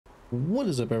What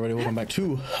is up, everybody? Welcome back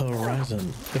to Horizon.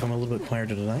 If I'm a little bit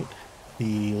quieter tonight,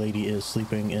 the lady is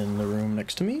sleeping in the room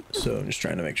next to me, so I'm just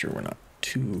trying to make sure we're not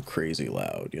too crazy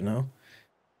loud, you know?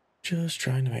 Just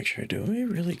trying to make sure. Do we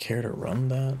really care to run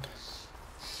that?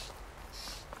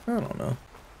 I don't know.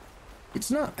 It's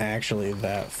not actually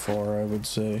that far, I would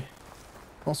say.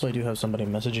 Also, I do have somebody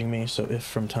messaging me, so if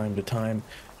from time to time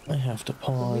I have to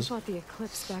pause. When we fought the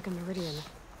eclipse back in Meridian,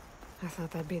 I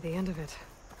thought that'd be the end of it.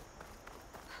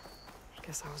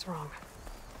 Guess I was wrong.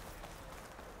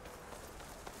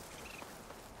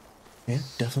 Yeah,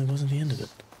 definitely wasn't the end of it.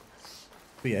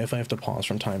 But yeah, if I have to pause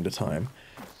from time to time,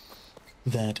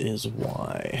 that is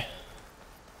why.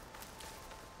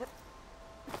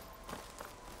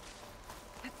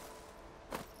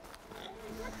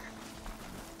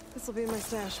 This'll be my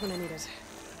stash when I need it.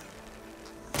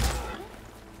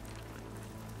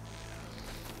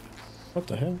 What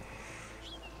the hell?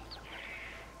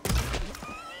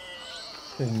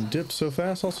 And dip so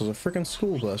fast. Also, there's a freaking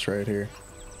school bus right here.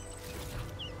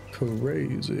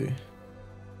 Crazy.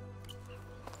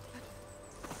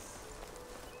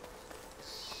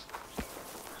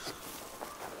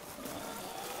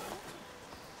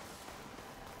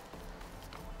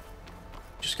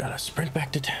 Just gotta sprint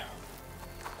back to town.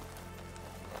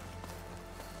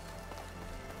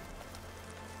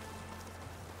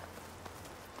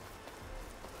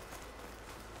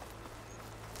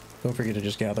 Don't forget to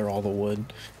just gather all the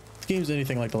wood. If the game's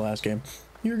anything like the last game,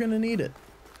 you're gonna need it.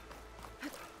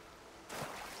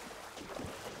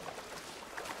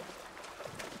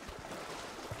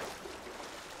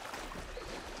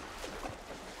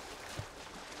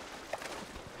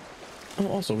 Oh,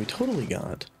 also, we totally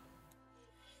got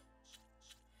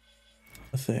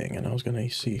a thing, and I was gonna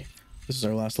see. This is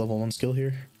our last level 1 skill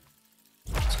here.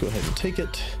 Let's go ahead and take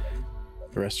it.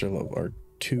 The rest are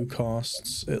 2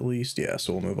 costs at least. Yeah,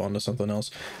 so we'll move on to something else.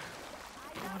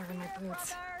 Water in my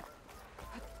boots.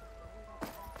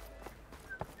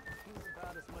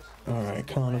 Alright,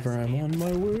 Conover, I'm on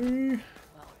my way.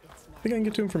 I think I can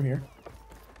get to him from here.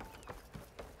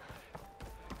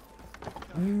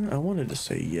 I wanted to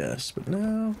say yes, but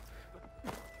no.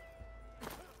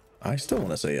 I still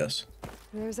want to say yes.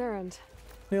 There's Erend.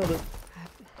 Nailed it.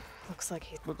 Looks like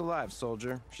he... Look alive,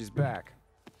 soldier. She's back.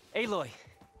 Aloy,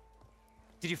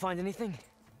 did you find anything?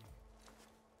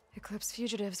 Eclipse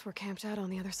fugitives were camped out on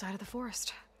the other side of the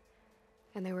forest.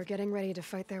 And they were getting ready to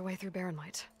fight their way through Barren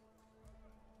Light.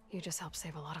 You just helped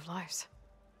save a lot of lives.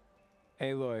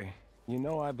 Aloy, you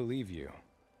know I believe you.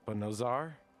 But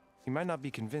Nozar? He might not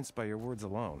be convinced by your words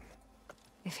alone.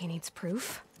 If he needs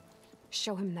proof,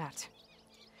 show him that.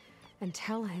 And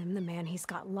tell him the man he's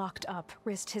got locked up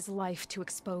risked his life to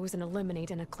expose and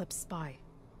eliminate an Eclipse spy.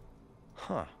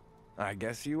 Huh. I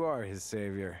guess you are his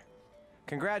savior.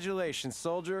 Congratulations,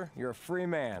 soldier. You're a free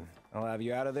man. I'll have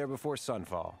you out of there before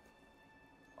sunfall.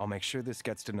 I'll make sure this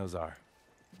gets to Nozar.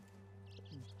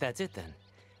 That's it then.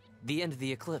 The end of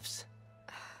the eclipse.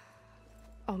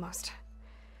 Almost.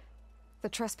 The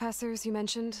trespassers you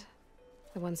mentioned,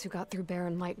 the ones who got through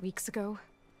Barren Light weeks ago,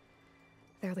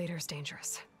 their leader's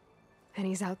dangerous. And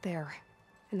he's out there,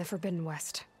 in the Forbidden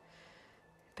West,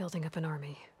 building up an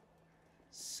army.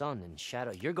 Sun and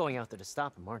Shadow, you're going out there to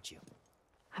stop him, aren't you?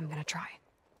 I'm gonna try.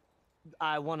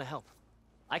 I want to help.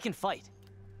 I can fight.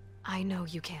 I know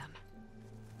you can.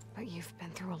 But you've been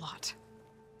through a lot.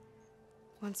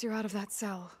 Once you're out of that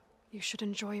cell, you should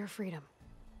enjoy your freedom.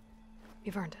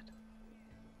 You've earned it.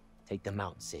 Take them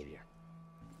out, Savior.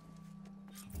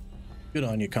 Good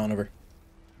on you, Conover.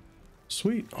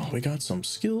 Sweet. Oh, we got some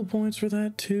skill points for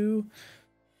that too.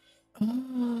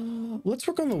 Let's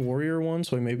work on the warrior one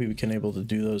so maybe we can able to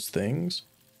do those things.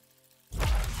 I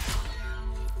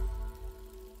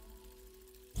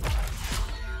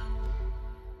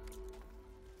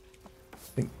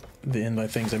think and by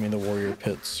things I mean the warrior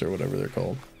pits or whatever they're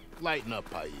called. Lighten up,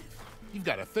 Paiv. You've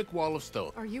got a thick wall of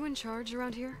stone. Are you in charge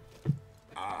around here?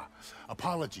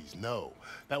 Apologies, no.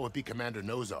 That would be Commander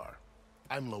Nozar.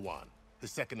 I'm Lawan,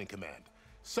 his second in command.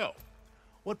 So,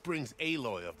 what brings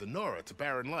Aloy of the Nora to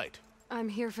Barren Light? I'm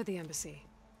here for the embassy.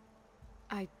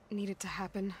 I need it to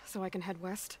happen so I can head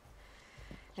west.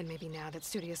 And maybe now that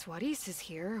Studious Wadis is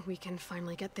here, we can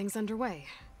finally get things underway.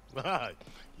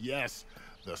 Yes,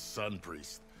 the Sun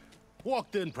Priest.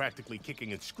 Walked in practically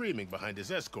kicking and screaming behind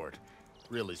his escort.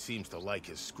 Really seems to like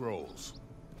his scrolls.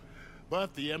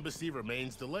 But the embassy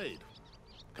remains delayed.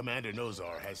 Commander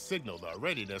Nozar has signaled our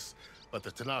readiness, but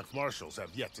the Tanakh marshals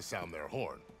have yet to sound their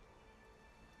horn.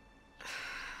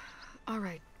 All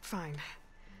right, fine.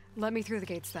 Let me through the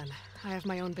gates then. I have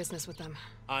my own business with them.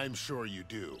 I'm sure you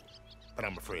do, but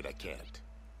I'm afraid I can't.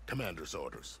 Commander's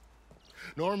orders.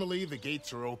 Normally, the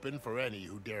gates are open for any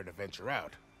who dare to venture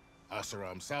out.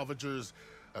 Asaram salvagers,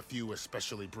 a few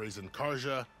especially brazen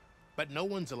Karja, but no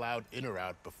one's allowed in or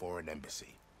out before an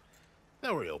embassy.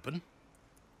 They'll reopen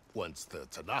once the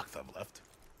Tanakh have left.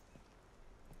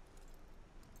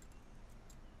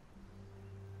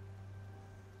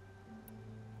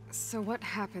 So what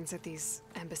happens at these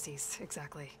embassies,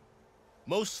 exactly?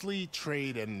 Mostly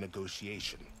trade and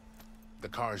negotiation. The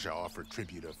Karja offer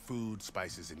tribute of food,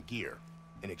 spices, and gear.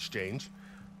 In exchange,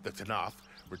 the Tanakh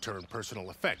return personal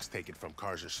effects taken from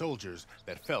Karja soldiers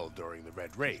that fell during the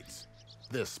Red Raids.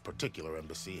 This particular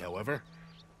embassy, however,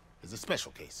 is a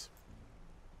special case.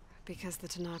 Because the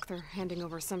Tanakh, they're handing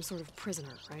over some sort of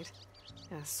prisoner, right?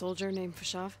 A soldier named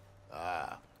Fashav?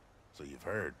 Ah, so you've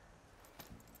heard.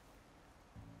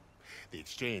 The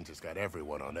exchange has got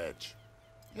everyone on edge.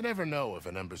 You never know if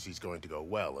an embassy's going to go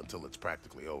well until it's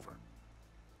practically over.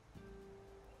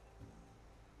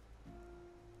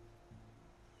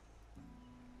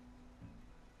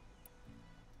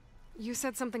 You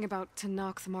said something about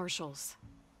Tanakh marshals.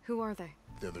 Who are they?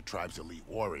 They're the tribe's elite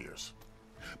warriors.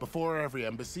 Before every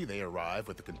embassy, they arrive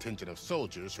with a contingent of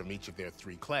soldiers from each of their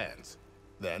 3 clans.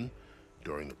 Then,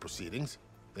 during the proceedings,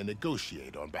 they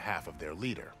negotiate on behalf of their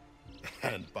leader.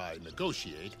 And by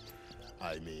negotiate,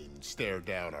 I mean stare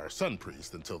down our sun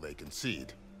priest until they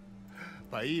concede.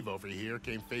 Paiv over here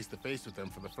came face to face with them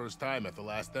for the first time at the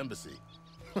last embassy.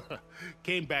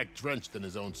 Came back drenched in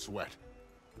his own sweat.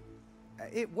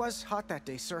 It was hot that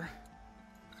day, sir.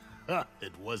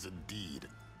 It was indeed.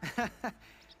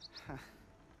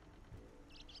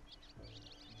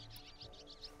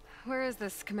 Where is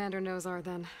this Commander Nozar,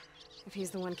 then? If he's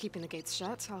the one keeping the gates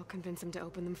shut, I'll convince him to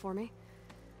open them for me.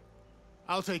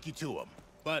 I'll take you to him,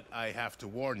 but I have to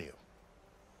warn you.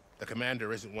 The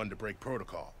commander isn't one to break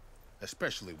protocol,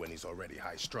 especially when he's already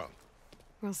high-strung.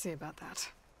 We'll see about that.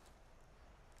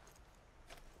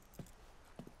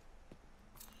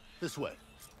 This way.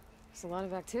 There's a lot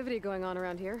of activity going on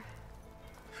around here.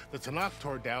 The Tanakh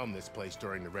tore down this place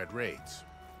during the Red Raids.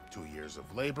 2 years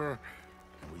of labor,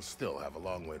 and we still have a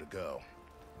long way to go.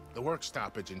 The work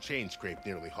stoppage and chain scrape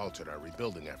nearly halted our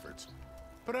rebuilding efforts.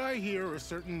 But I hear a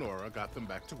certain Nora got them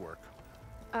back to work.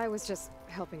 I was just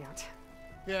helping out.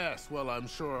 Yes, well, I'm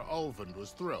sure Ulvund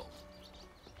was thrilled.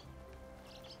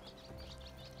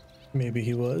 Maybe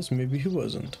he was, maybe he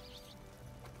wasn't.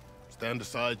 Stand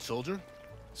aside, soldier.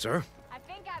 Sir? I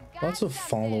think I've got Lots of something.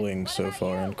 following What so about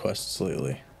far you? in quests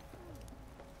lately.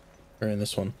 Or in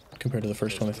this one, compared to the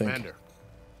first one, I think. Commander,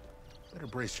 better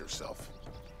brace yourself.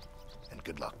 And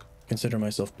good luck. Consider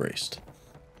myself braced.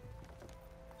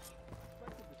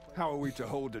 How are we to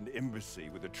hold an embassy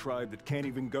with a tribe that can't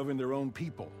even govern their own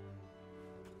people?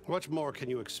 What more can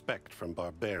you expect from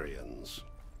barbarians?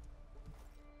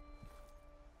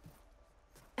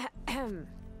 Ahem.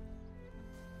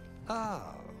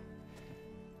 Ah.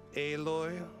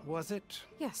 Aloy, was it?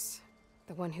 Yes.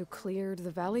 The one who cleared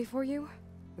the valley for you?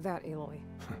 That Aloy.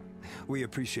 We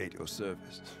appreciate your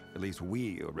service. At least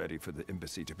we are ready for the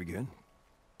embassy to begin.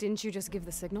 Didn't you just give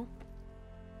the signal?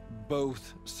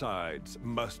 Both sides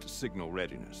must signal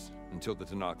readiness. Until the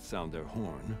Tanakh sound their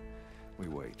horn, we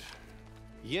wait.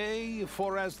 Yea,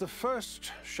 for as the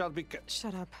first shall be...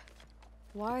 Shut up.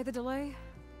 Why the delay?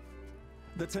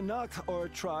 The Tanakh are a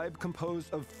tribe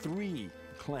composed of 3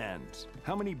 clans.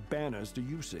 How many banners do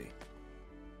you see?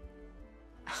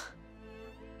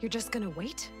 You're just gonna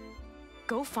wait?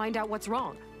 Go find out what's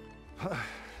wrong.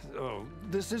 Oh,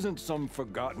 this isn't some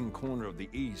forgotten corner of the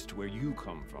East where you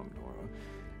come from, Nora.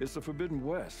 It's the Forbidden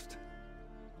West.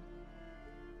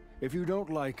 If you don't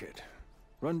like it,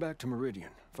 run back to Meridian,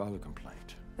 file a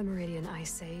complaint. The Meridian I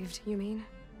saved, you mean?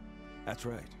 That's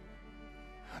right.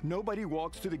 Nobody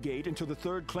walks to the gate until the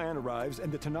 3rd clan arrives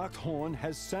and the Tanakh horn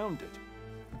has sounded.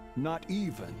 Not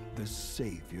even the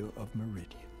savior of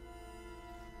Meridian.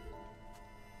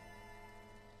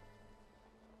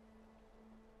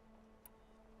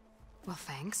 Well,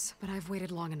 thanks, but I've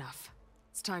waited long enough.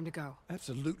 It's time to go.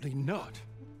 Absolutely not.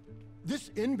 This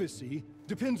embassy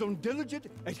depends on diligent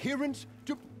adherence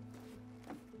to...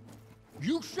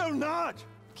 You shall not!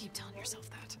 Keep telling yourself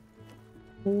that.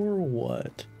 Or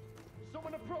what?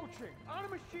 Someone approaching! On a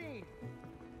machine!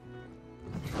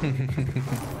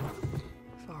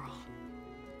 Varl.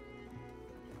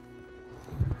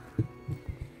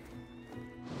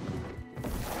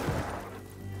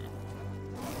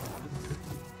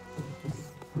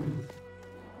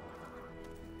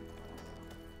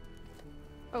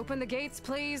 Open the gates,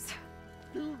 please.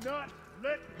 Do not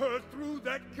let her through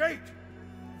that gate!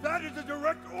 That is a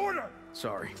direct order!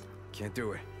 Sorry, can't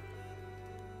do it.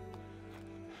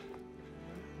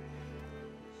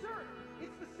 Sir,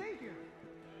 it's the Savior.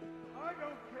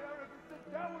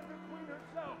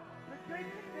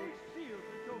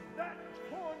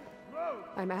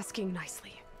 I'm asking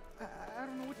nicely. I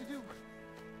don't know what to do.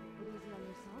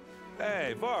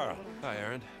 Hey, Varl. Hi,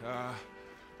 Aaron.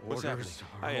 What's happening?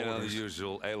 I know the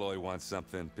usual. Aloy wants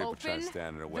something. People try to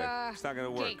stand in her way. It's not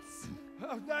gonna work. Gates.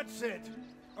 Oh, that's it.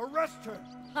 Arrest her.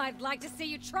 I'd like to see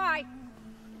you try.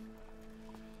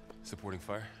 Supporting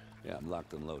fire? Yeah, I'm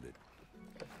locked and loaded.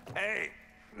 Hey,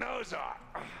 Nozar!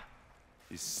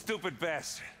 You stupid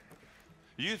bastard.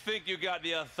 You think you got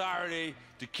the authority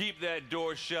to keep that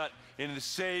door shut in the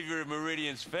Savior of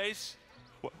Meridian's face?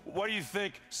 What do you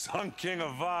think Sun King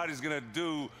Avad is gonna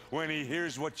do when he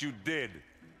hears what you did?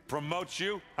 Promote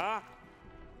you, huh?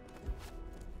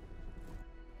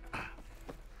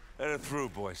 Let it through,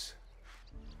 boys.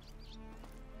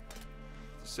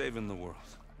 Saving the world.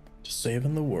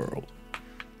 Saving the world.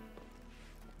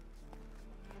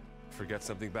 Forget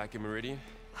something back in Meridian?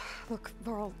 Look,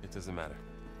 Varl. It doesn't matter.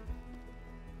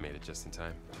 Made it just in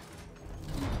time.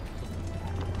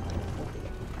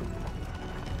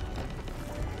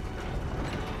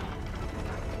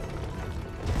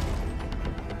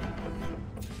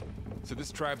 So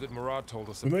this tribe that Murad told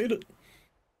us We about. made it.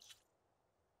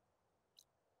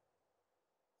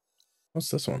 What's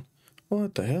this one?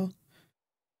 What the hell?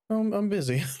 I'm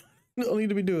busy. Don't need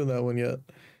to be doing that one yet.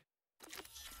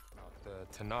 The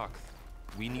Tanakh.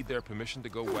 We need their permission to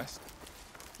go west?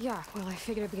 Yeah, well, I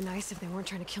figured it'd be nice if they weren't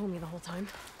trying to kill me the whole time.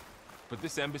 But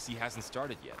this embassy hasn't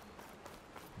started yet.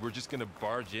 We're just gonna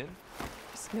barge in?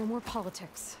 Just no more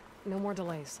politics. No more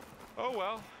delays. Oh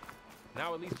well.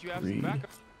 Now at least you have Read. some backup.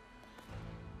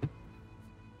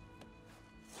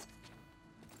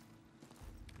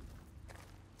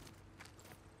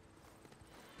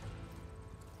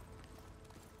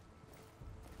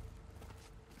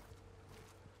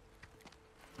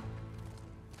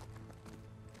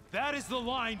 That is the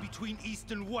line between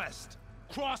East and West.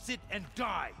 Cross it and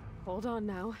die. Hold on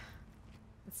now.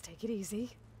 Let's take it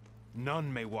easy.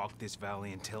 None may walk this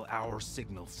valley until our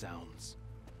signal sounds.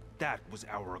 That was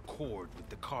our accord with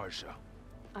the Karja.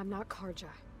 I'm not Karja.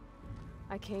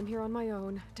 I came here on my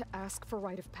own to ask for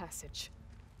rite of passage.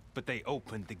 But they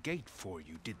opened the gate for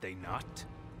you, did they not?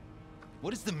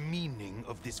 What is the meaning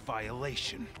of this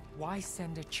violation? Why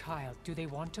send a child? Do they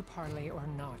want to parley or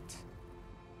not?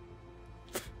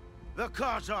 The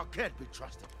Karja can't be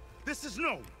trusted. This is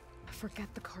known. Forget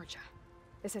the Karja.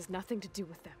 This has nothing to do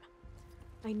with them.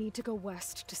 I need to go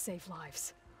west to save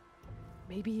lives.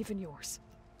 Maybe even yours.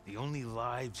 The only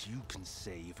lives you can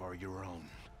save are your own.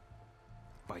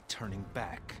 By turning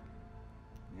back.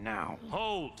 Now.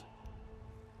 Hold!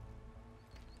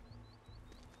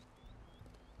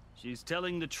 She's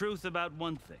telling the truth about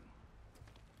one thing.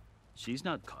 She's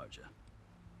not Karja.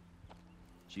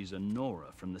 She's a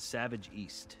Nora from the Savage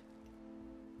East.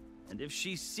 And if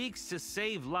she seeks to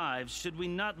save lives, should we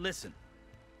not listen?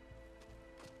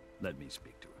 Let me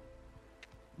speak to her.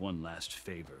 One last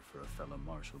favor for a fellow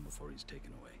marshal before he's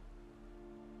taken away.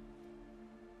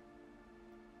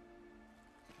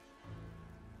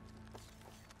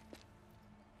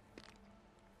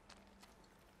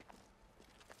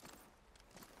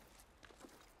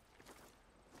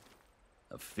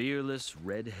 A fearless,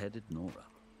 red-headed Nora.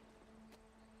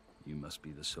 You must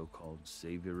be the so-called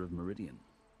savior of Meridian.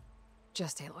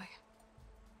 Just Aloy.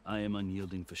 I am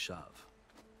unyielding Fashav,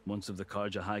 once of the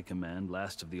Karja High Command,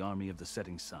 last of the army of the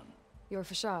setting sun. You're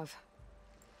Fashav.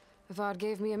 Avad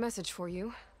gave me a message for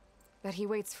you. That he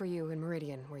waits for you in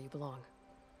Meridian, where you belong.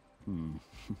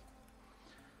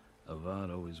 Avad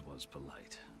always was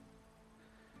polite.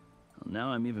 Well, now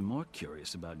I'm even more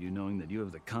curious about you knowing that you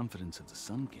have the confidence of the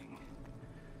Sun King.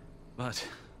 But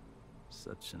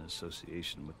such an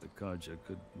association with the Karja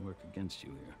could work against you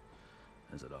here,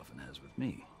 as it often has with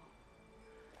me.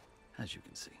 As you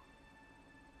can see,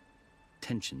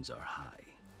 tensions are high.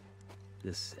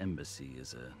 This embassy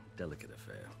is a delicate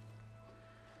affair.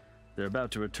 They're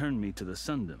about to return me to the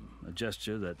Sundom, a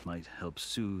gesture that might help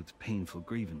soothe painful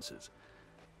grievances.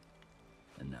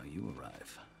 And now you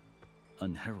arrive,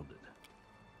 unheralded.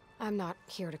 I'm not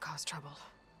here to cause trouble.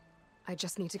 I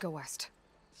just need to go west.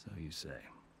 So you say.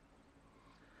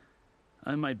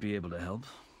 I might be able to help,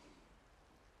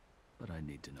 but I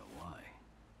need to know why.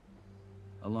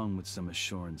 Along with some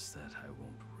assurance that I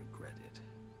won't regret it.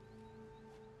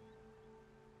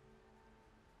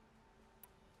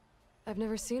 I've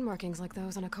never seen markings like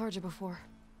those on a Karja before.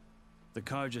 The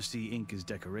Karja see ink as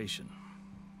decoration.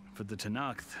 For the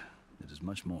Tanakh, it is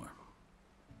much more.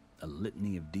 A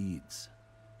litany of deeds.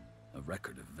 A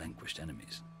record of vanquished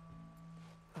enemies.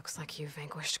 Looks like you've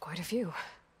vanquished quite a few.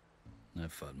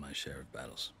 I've fought my share of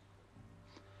battles.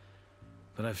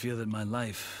 But I feel that my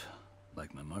life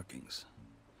like my markings,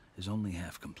 is only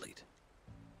half complete.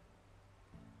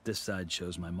 This side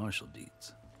shows my martial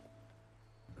deeds.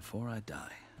 Before I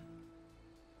die,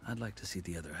 I'd like to see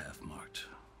the other half marked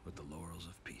with the laurels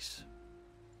of peace.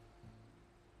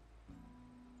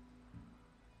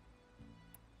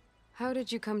 How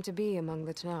did you come to be among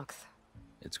the Tenakth?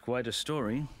 It's quite a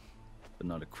story, but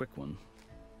not a quick one.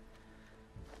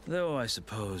 Though I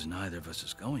suppose neither of us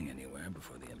is going anywhere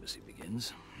before the embassy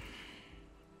begins.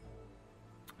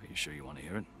 Are you sure you want to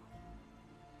hear it?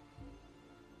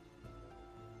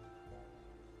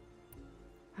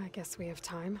 I guess we have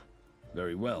time.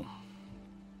 Very well.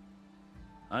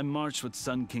 I marched with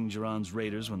Sun King Jiran's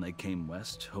raiders when they came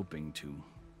west, hoping to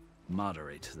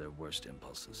moderate their worst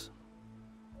impulses.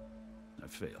 I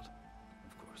failed,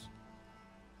 of course.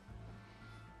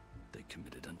 They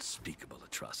committed unspeakable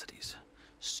atrocities,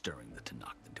 stirring the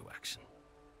Tenakth into action.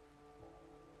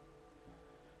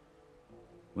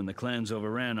 When the clans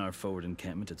overran our forward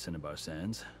encampment at Cinnabar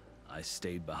Sands, I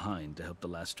stayed behind to help the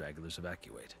last stragglers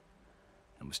evacuate,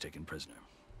 and was taken prisoner.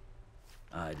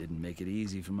 I didn't make it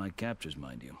easy for my captors,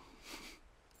 mind you.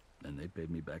 And they paid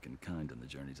me back in kind on the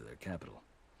journey to their capital.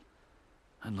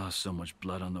 I lost so much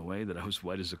blood on the way that I was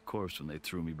white as a corpse when they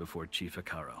threw me before Chief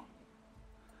Hekarro.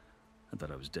 I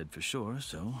thought I was dead for sure,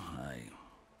 so I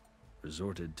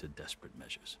resorted to desperate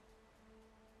measures.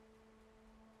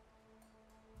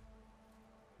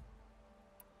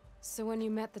 So when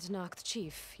you met the Tenakth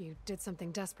chief, you did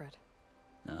something desperate?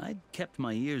 I'd kept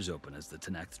my ears open as the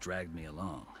Tenakth dragged me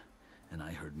along, and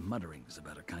I heard mutterings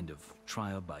about a kind of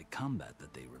trial by combat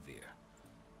that they revere.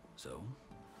 So,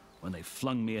 when they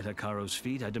flung me at Hekarro's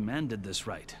feet, I demanded this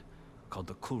right, called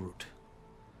the Kulrut,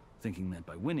 thinking that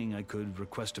by winning I could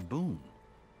request a boon,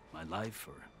 my life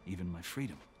or even my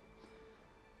freedom.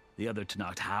 The other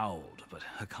Tenakth howled, but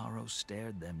Hekarro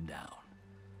stared them down,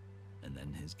 and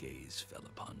then his gaze fell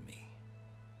upon me.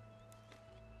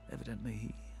 Evidently,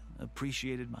 he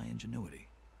appreciated my ingenuity.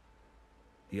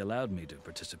 He allowed me to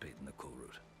participate in the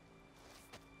Kulrut.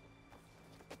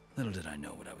 Little did I know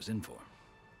what I was in for.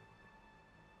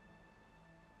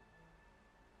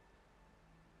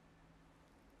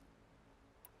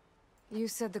 You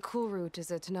said the Kulrut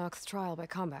is a Tenakth trial by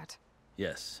combat.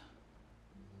 Yes,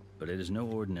 but it is no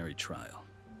ordinary trial.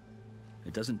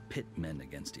 It doesn't pit men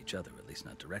against each other, at least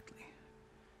not directly.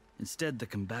 Instead, the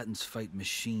combatants fight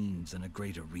machines in a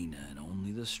great arena, and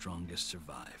only the strongest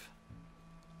survive.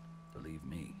 Believe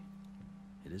me,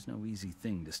 it is no easy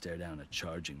thing to stare down a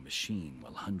charging machine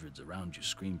while hundreds around you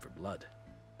scream for blood.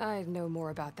 I know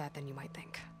more about that than you might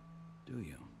think. Do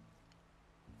you?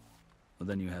 Well,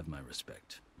 then you have my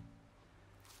respect.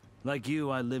 Like you,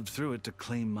 I lived through it to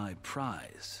claim my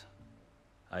prize.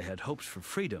 I had hoped for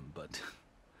freedom, but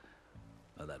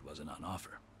well, that wasn't on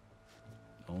offer.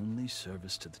 Only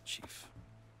service to the chief.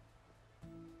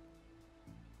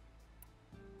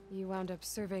 You wound up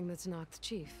serving the Tenakth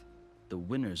chief. The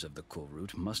winners of the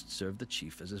Kulrut must serve the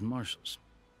chief as his marshals.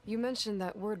 You mentioned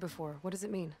that word before. What does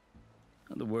it mean?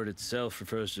 The word itself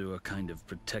refers to a kind of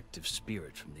protective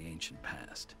spirit from the ancient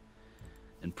past.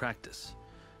 In practice,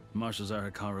 marshals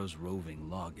are Hekarro's roving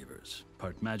lawgivers,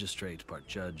 part magistrate, part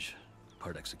judge,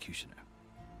 part executioner.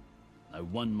 I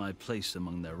won my place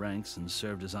among their ranks and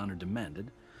served as honor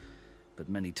demanded, but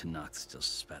many Tenakth still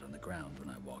spat on the ground when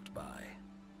I walked by.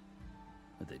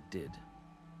 But they did,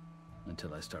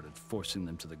 until I started forcing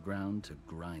them to the ground to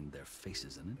grind their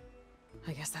faces in it.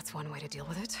 I guess that's one way to deal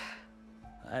with it.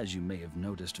 As you may have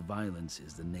noticed, violence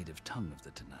is the native tongue of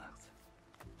the Tenakth.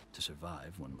 To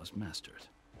survive, one must master it.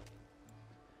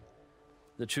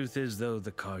 The truth is, though,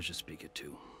 the Karja speak it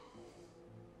too.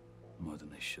 More than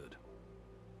they should.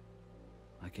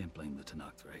 I can't blame the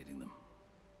Tenakth for hating them.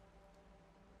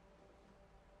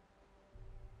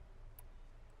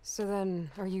 So then,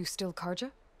 are you still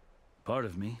Karja? Part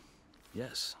of me,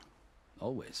 yes.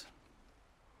 Always.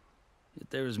 Yet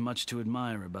there is much to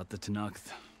admire about the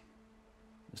Tenakth.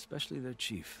 Especially their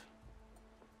chief.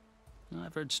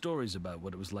 I've heard stories about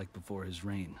what it was like before his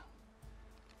reign.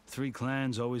 3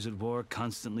 clans always at war,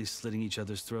 constantly slitting each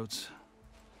other's throats.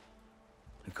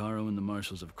 Hekarro and the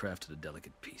marshals have crafted a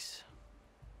delicate peace.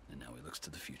 And now he looks to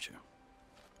the future.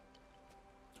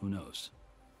 Who knows?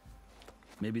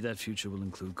 Maybe that future will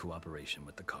include cooperation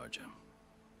with the Karja.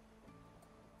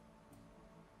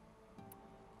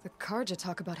 The Karja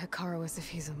talk about Hekarro as if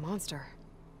he's a monster.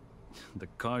 The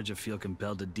Karja feel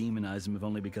compelled to demonize him if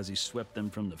only because he swept them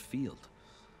from the field.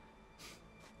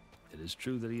 It is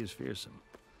true that he is fearsome.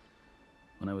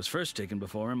 When I was first taken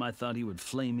before him, I thought he would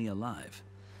flay me alive.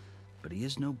 But he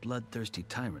is no bloodthirsty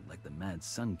tyrant like the Mad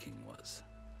Sun King was.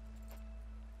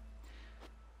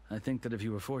 I think that if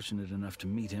you were fortunate enough to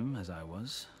meet him, as I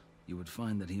was, you would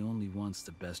find that he only wants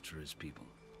the best for his people.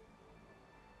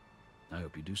 I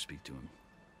hope you do speak to him.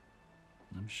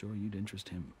 I'm sure you'd interest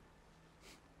him.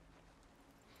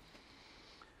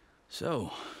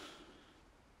 So,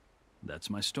 that's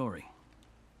my story.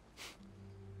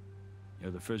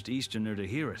 You're the first Easterner to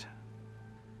hear it,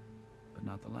 but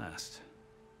not the last.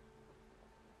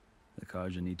 The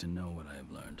Carja need to know what I have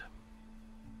learned.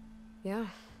 Yeah.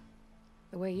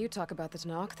 The way you talk about the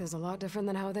Tanakh is a lot different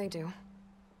than how they do.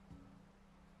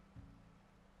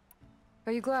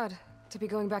 Are you glad to be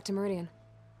going back to Meridian?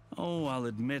 Oh, I'll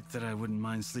admit that I wouldn't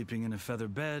mind sleeping in a feather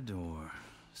bed or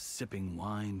sipping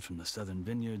wine from the southern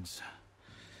vineyards.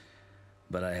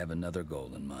 But I have another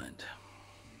goal in mind.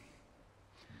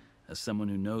 As someone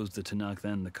who knows the Tanakh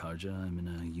and the Carja, I'm in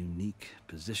a unique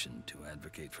position to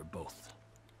advocate for both.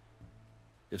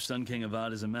 If Sun King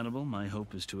Avad is amenable, my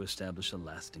hope is to establish a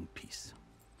lasting peace.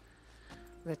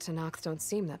 The Tanakh don't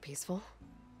seem that peaceful.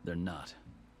 They're not,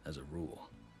 as a rule.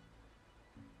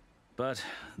 But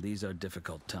these are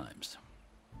difficult times.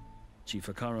 Chief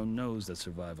Hekarro knows that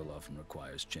survival often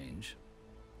requires change,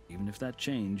 even if that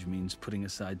change means putting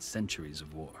aside centuries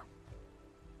of war.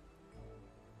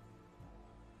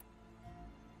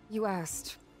 You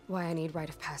asked why I need rite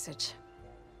of passage.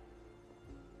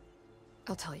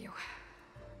 I'll tell you,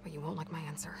 but you won't like my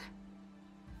answer.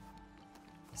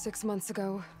 6 months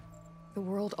ago, the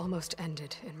world almost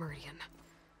ended in Meridian.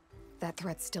 That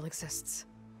threat still exists.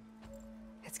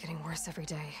 It's getting worse every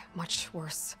day, much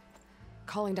worse.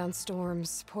 Calling down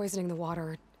storms, poisoning the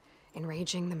water,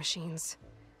 enraging the machines.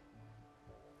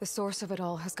 The source of it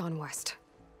all has gone west,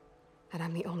 and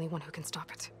I'm the only one who can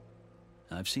stop it.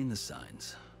 I've seen the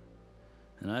signs.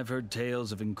 And I've heard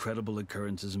tales of incredible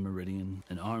occurrences in Meridian,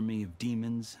 an army of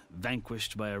demons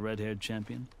vanquished by a red-haired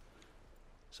champion.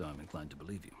 So I'm inclined to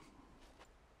believe you.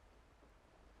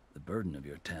 The burden of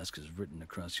your task is written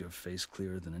across your face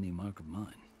clearer than any mark of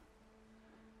mine.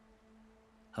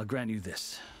 I'll grant you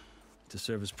this, to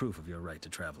serve as proof of your right to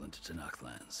travel into Tanakh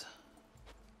lands.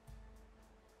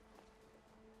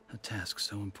 A task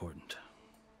so important,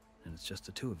 and it's just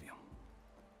the two of you.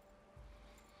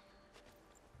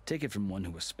 Take it from one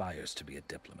who aspires to be a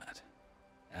diplomat.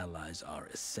 Allies are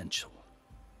essential.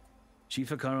 Chief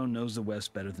Hekarro knows the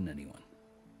West better than anyone.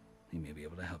 He may be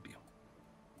able to help you.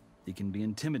 He can be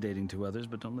intimidating to others,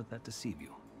 but don't let that deceive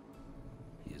you.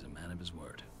 He is a man of his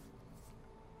word.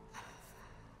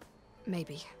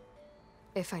 Maybe.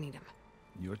 If I need him.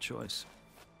 Your choice.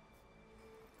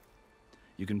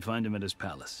 You can find him at his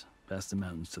palace, past the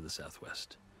mountains to the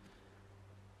southwest.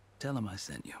 Tell him I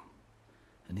sent you,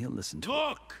 and he'll listen to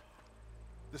Look!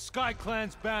 The Sky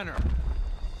Clan's banner!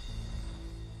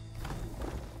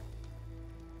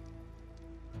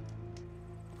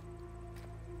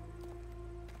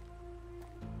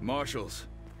 Marshals.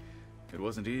 It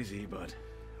wasn't easy, but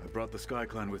I brought the Sky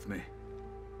Clan with me.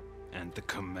 And the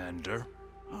commander?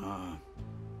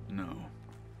 No.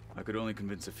 I could only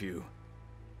convince a few.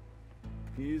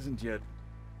 He isn't yet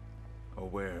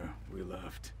aware we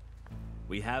left.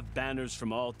 We have banners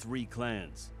from all 3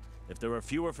 clans. If there are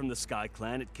fewer from the Sky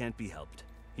Clan, it can't be helped.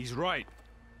 He's right.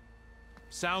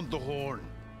 Sound the horn.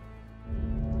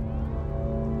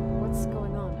 What's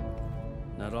going on?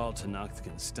 Not all Tanakh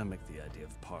can stomach the idea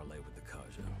of parley with the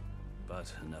Carja,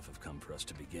 but enough have come for us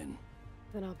to begin.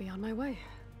 Then I'll be on my way.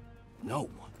 No!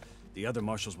 The other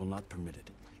marshals will not permit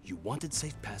it. You wanted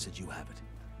safe passage, you have it.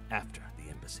 After the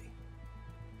embassy.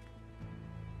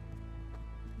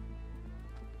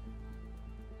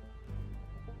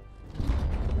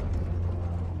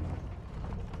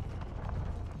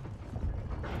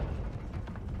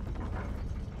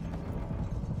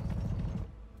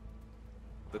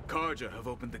 The Carja have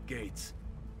opened the gates.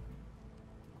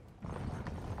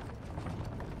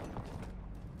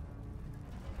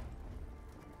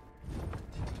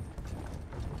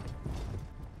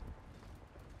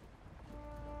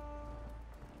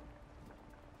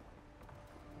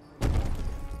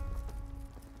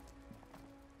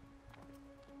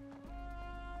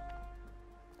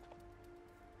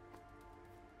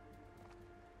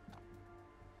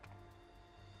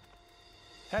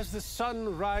 As the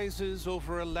sun rises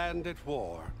over a land at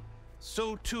war,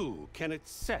 so too can it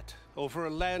set over a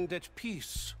land at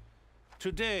peace.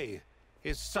 Today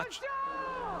is such...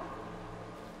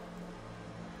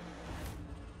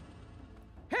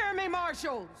 Hear me,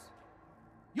 marshals!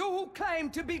 You who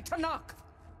claim to be Tanakh!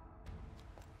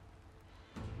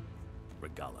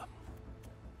 Regala.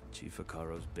 Chief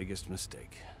Hekarro's biggest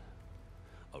mistake.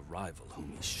 A rival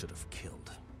whom he should have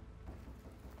killed.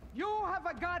 You have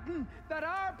forgotten that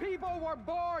our people were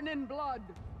born in blood.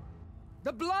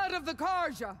 the blood of the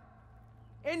Karja.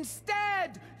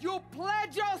 Instead, you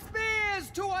pledge your spears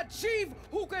to a chief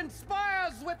who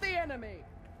conspires with the enemy.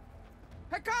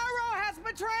 Hekarro has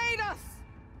betrayed us!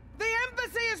 The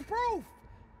embassy is proof!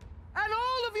 And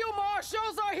all of you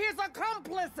marshals are his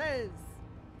accomplices!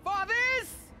 For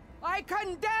this, I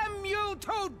condemn you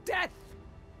to death!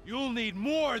 You'll need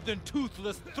more than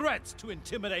toothless threats to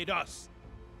intimidate us,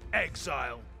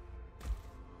 exile.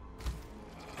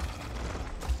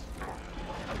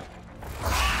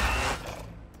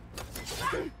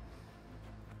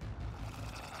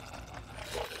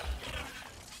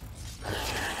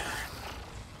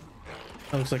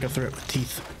 That looks like a threat with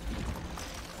teeth.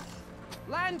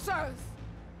 Lancers!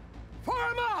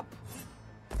 Form up!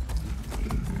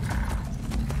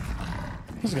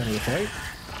 This is gonna be a fight.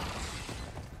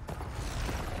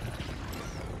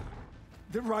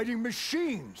 They're riding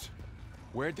machines.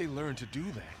 Where'd they learn to do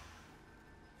that?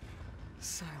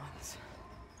 Silence.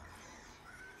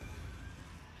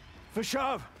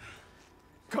 Vashav,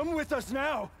 come with us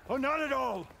now, or not at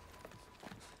all.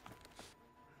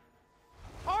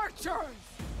 Archers!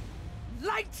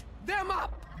 Light them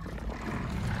up!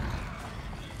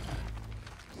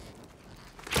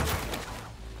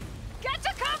 Get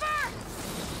to cover!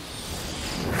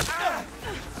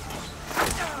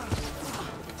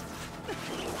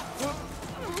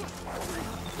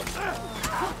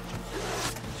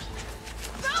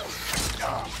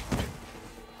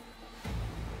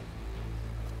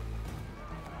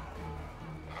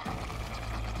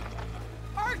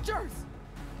 Archers!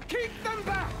 Keep them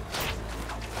back!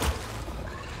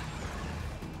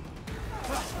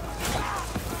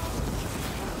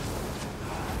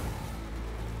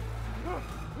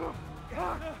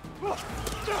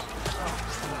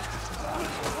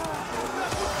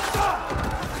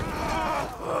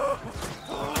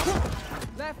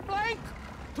 Left flank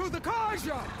to the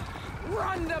Karja!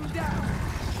 Run them down!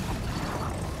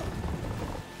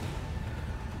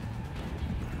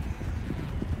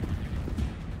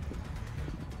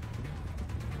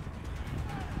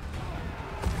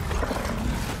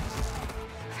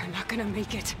 They're not gonna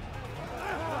make it.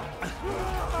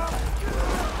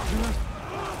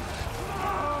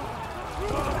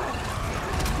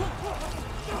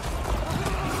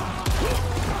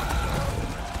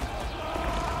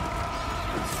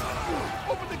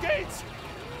 Open the gates!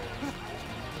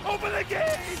 Open the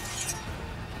gates!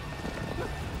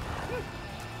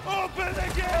 Open the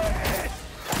gates!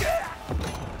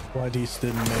 Wadis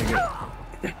didn't make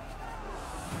it.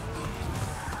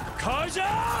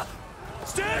 Karja!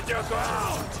 Stand your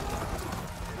ground!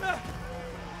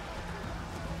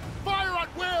 Fire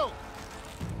at will!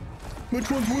 Which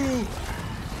one's Will?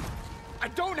 I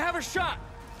don't have a shot!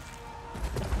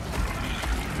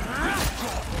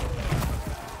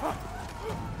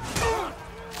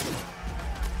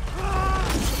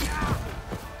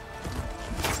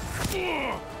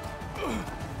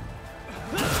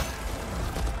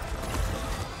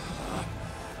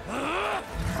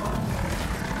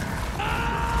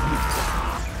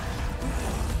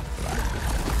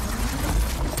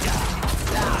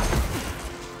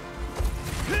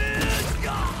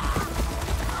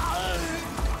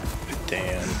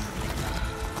 Damn.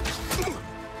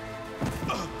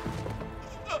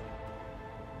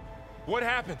 What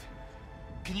happened?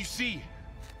 Can you see?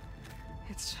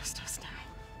 It's just us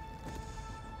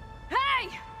now. Hey!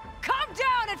 Calm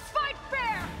down and fight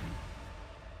fair!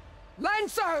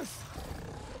 Lancers!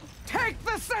 Take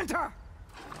the center!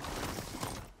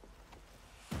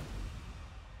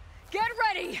 Get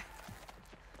ready!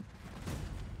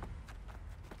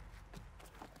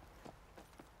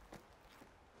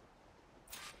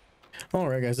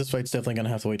 Alright guys, this fight's definitely gonna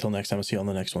have to wait till next time. I'll see you on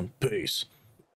the next one. Peace.